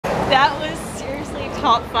That was seriously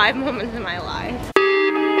top 5 moments in my life.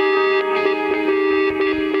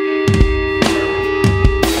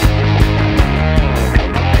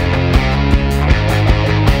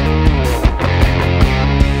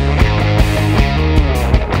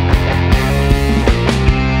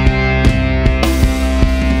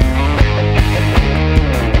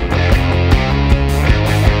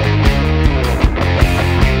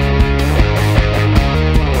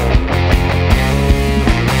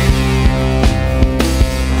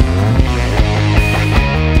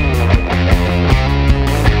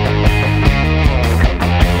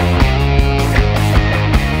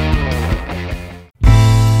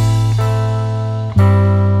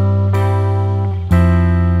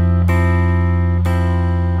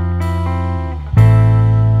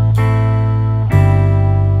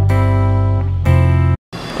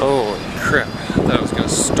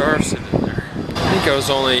 I was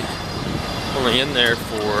only in there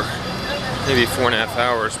for maybe 4.5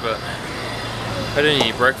 hours, but I didn't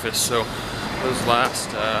eat breakfast, so those last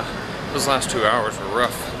 2 hours were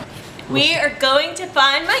rough. We are going to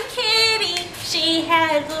find my kitty. She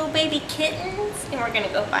has little baby kittens, and we're gonna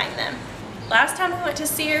go find them. Last time we went to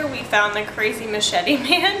see her, we found the crazy machete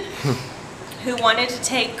man who wanted to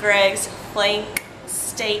take Greg's flank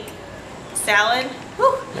steak salad.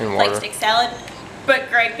 Flank steak salad. But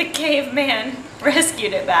Greg the caveman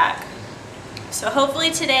rescued it back. So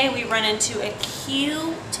hopefully today we run into a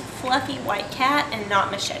cute, fluffy white cat and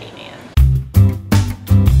not Machete Man.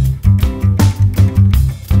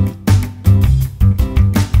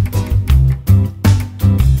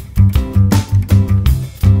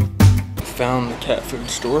 Found the cat food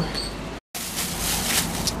store.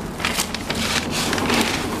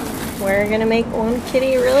 We're gonna make one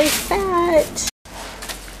kitty really fat.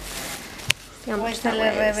 Hoy se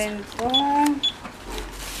le reventó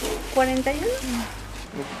 41.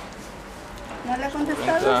 ¿No le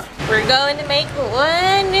contestaron? We're going to make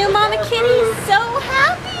one new mama kitty so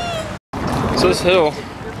happy. So this hill,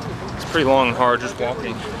 it's pretty long and hard just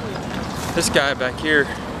walking. This guy back here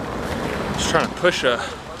is trying to push a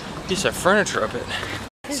piece of furniture up it.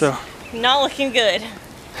 So not looking good.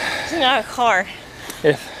 It's not a car.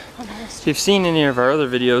 If you've seen any of our other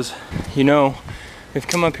videos, you know we've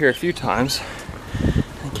come up here a few times.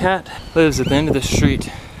 The cat lives at the end of the street.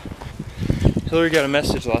 Hillary got a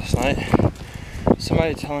message last night.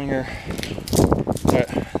 Somebody telling her that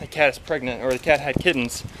the cat is pregnant, or the cat had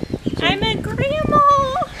kittens. So I'm a grandma!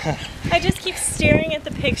 I just keep staring at the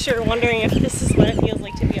picture, wondering if this is what it feels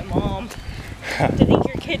like to be a mom. To think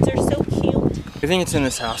your kids are so cute. I think it's in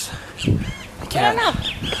this house. The cat. I don't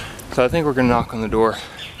know. So I think we're gonna knock on the door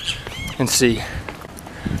and see.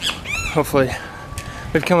 Hopefully,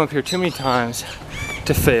 we've come up here too many times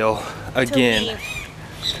to fail again.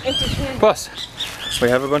 Plus, we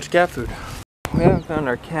have a bunch of cat food. We haven't found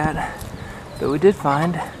our cat, but we did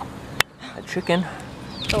find a chicken.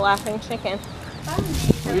 The laughing chicken.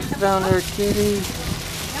 We found our kitty.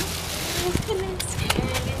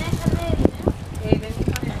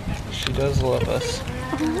 She does love us.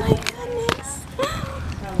 Oh my goodness.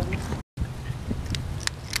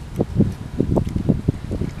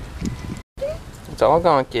 It's all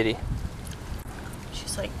gone, kitty.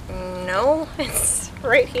 She's like, no, it's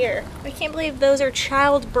right here. I can't believe those are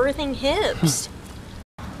childbirthing hips.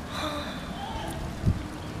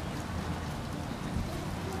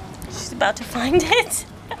 She's about to find it.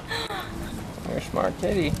 You're a smart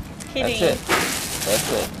kitty. Kitty. That's it.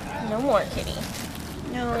 That's it. No more kitty.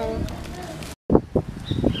 No.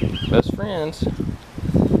 Best friends.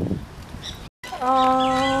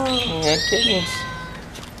 Oh. We got kittens.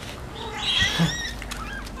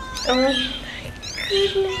 Oh my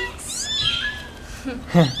goodness.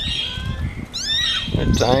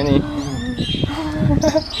 They're tiny.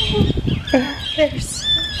 They're so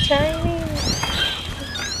tiny.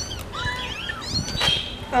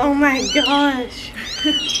 Oh my gosh.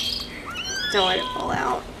 Don't let it fall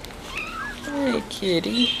out. Hey,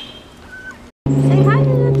 kitty. Say hi,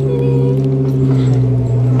 little kitty.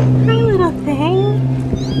 Hi, little thing.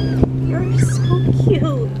 You're so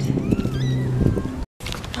cute.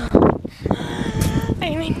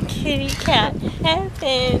 I'm in kitty cat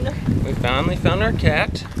heaven. We finally found our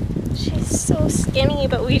cat. She's so skinny,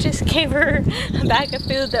 but we just gave her a bag of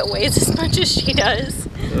food that weighs as much as she does.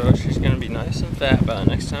 So she's gonna be nice and fat by the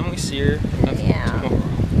next time we see her. Yeah. Tomorrow.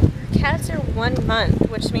 Cats are 1 month,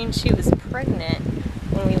 which means she was pregnant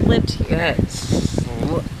when we lived here.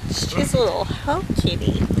 She's a little hoe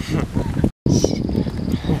kitty.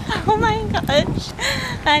 Oh my gosh.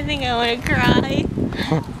 I think I want to cry.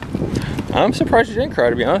 I'm surprised you didn't cry,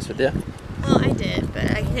 to be honest with you. Well, I did, but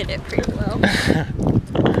I hid it pretty well.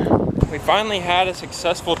 we finally had a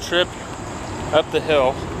successful trip up the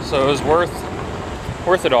hill, so it was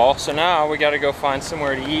worth it all. So now we got to go find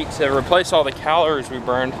somewhere to eat to replace all the calories we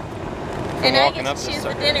burned from and I walking get up to this choose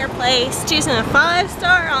the sucker. dinner place, choosing a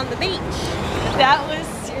 5-star on the beach. That was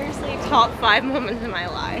seriously top 5 moments in my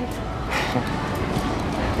life.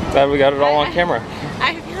 Glad we got it all on camera.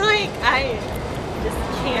 I feel like I just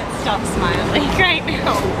can't stop smiling right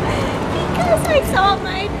now because I saw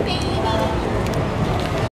my baby.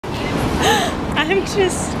 I'm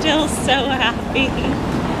just still so happy.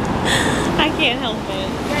 I can't help it.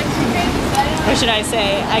 Or should I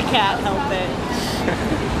say, I can't help it.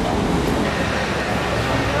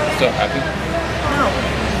 So happy. No.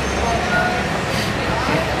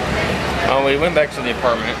 Oh, we went back to the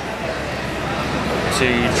apartment to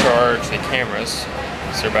charge the cameras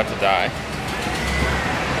because they're about to die.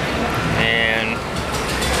 And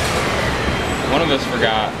one of us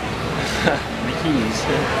forgot the keys.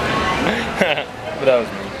 But that was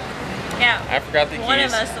me. Yeah. I forgot the keys. One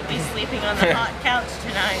of us will be sleeping on the hot couch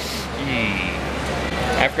tonight.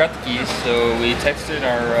 I forgot the keys, so we texted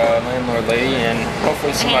our landlord lady, and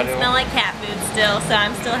hopefully My somebody hands will... smell like cat food still, so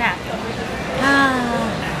I'm still happy.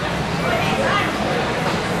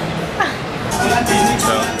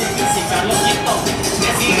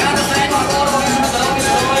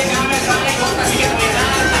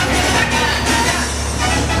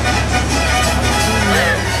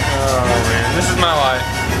 Oh man, this is my life.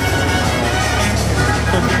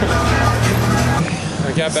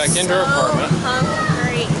 We got back into our apartment.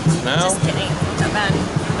 Hungry. Now? Just kidding. Not bad.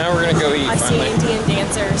 Now we're gonna go eat I see finally. Indian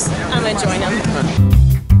dancers. I'm gonna join them.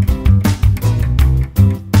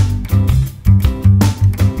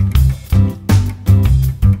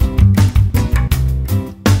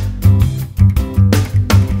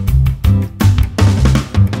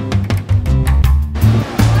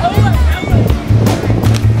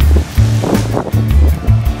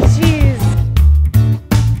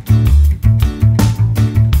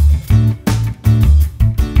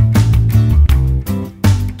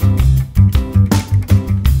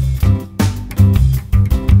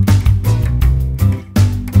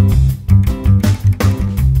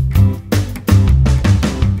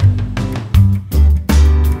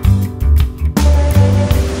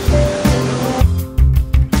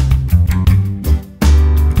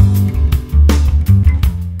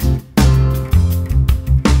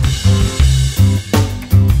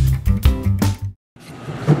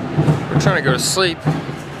 Trying to go to sleep,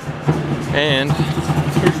 and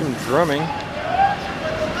here's some drumming.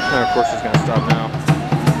 Oh, of course it's gonna stop now.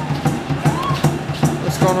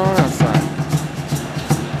 What's going on outside?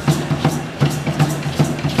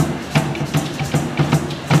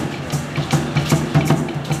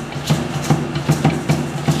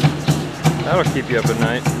 That'll keep you up at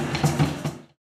night.